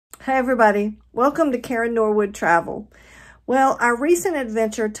Hey everybody, welcome to Karen Norwood Travel. Well, our recent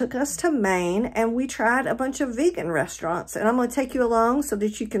adventure took us to Maine and we tried a bunch of vegan restaurants, and I'm going to take you along so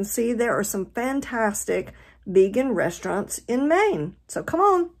that you can see there are some fantastic vegan restaurants in Maine. So come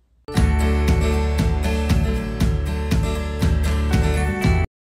on.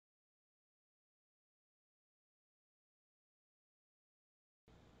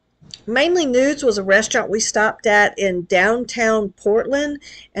 Mainly Nudes was a restaurant we stopped at in downtown Portland,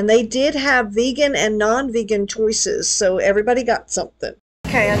 and they did have vegan and non-vegan choices, so everybody got something.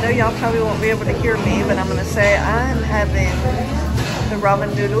 Okay, I know y'all probably won't be able to hear me, but I'm going to say I'm having the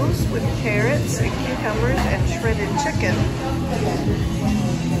ramen noodles with carrots and cucumbers and shredded chicken.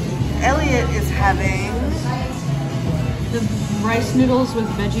 Elliot is having the rice noodles with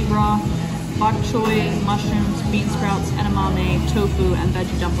veggie broth, bok choy, mushrooms, bean sprouts, edamame, tofu, and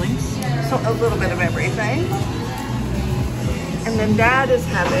veggie dumplings. So a little bit of everything. And then Dad is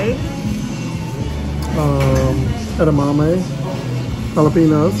having edamame,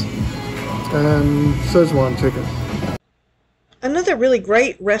 jalapenos, and Szechuan chicken. Another really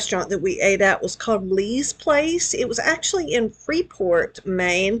great restaurant that we ate at was called Lee's Place. It was actually in Freeport,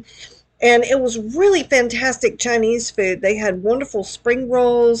 Maine. And it was really fantastic Chinese food. They had wonderful spring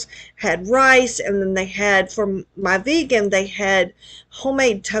rolls, had rice, and then they had, for my vegan, they had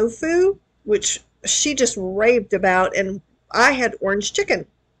homemade tofu, which she just raved about, and I had orange chicken.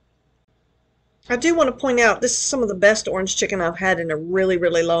 I do want to point out, this is some of the best orange chicken I've had in a really,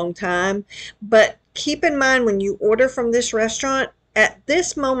 really long time. But keep in mind, when you order from this restaurant, at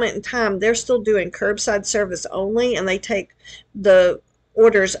this moment in time, they're still doing curbside service only, and they take the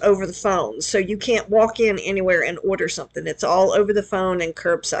orders over the phone, so you can't walk in anywhere and order something. It's all over the phone and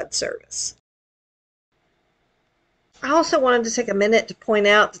curbside service. I also wanted to take a minute to point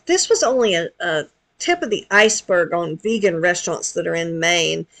out that this was only a tip of the iceberg on vegan restaurants that are in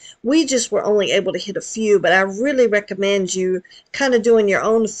Maine. We just were only able to hit a few, but I really recommend you kind of doing your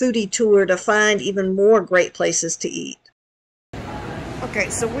own foodie tour to find even more great places to eat. Okay,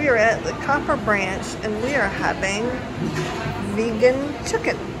 so we are at the Copper Branch and we are having vegan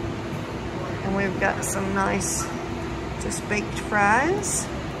chicken, and we've got some nice just baked fries,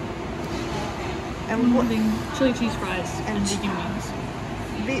 and chili cheese fries and vegan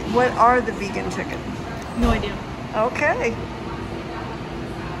wings. What are the vegan chicken? No idea. Okay.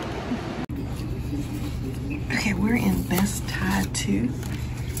 Okay, we're in Best Thai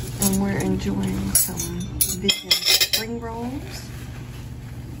Tooth and we're enjoying some vegan spring rolls,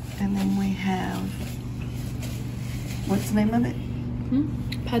 and then we have, what's the name of it?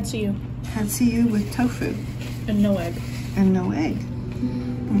 Pad see ew. Pad see ew with tofu. And no egg. And no egg.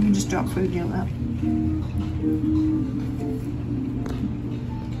 And you just drop food in your lap.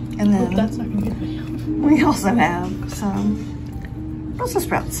 And then that's not gonna be a video. We also have some Brussels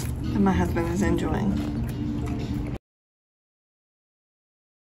sprouts that my husband is enjoying.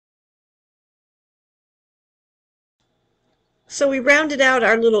 So we rounded out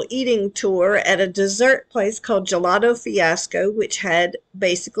our little eating tour at a dessert place called Gelato Fiasco, which had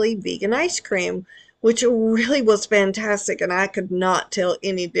basically vegan ice cream, which really was fantastic, and I could not tell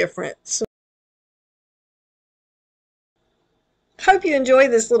any difference. Hope you enjoy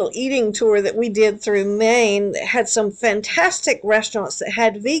this little eating tour that we did through Maine. It had some fantastic restaurants that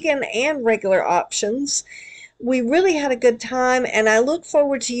had vegan and regular options. We really had a good time, and I look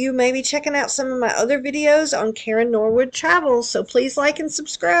forward to you maybe checking out some of my other videos on Karen Norwood Travel, so please like and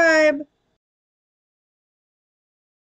subscribe.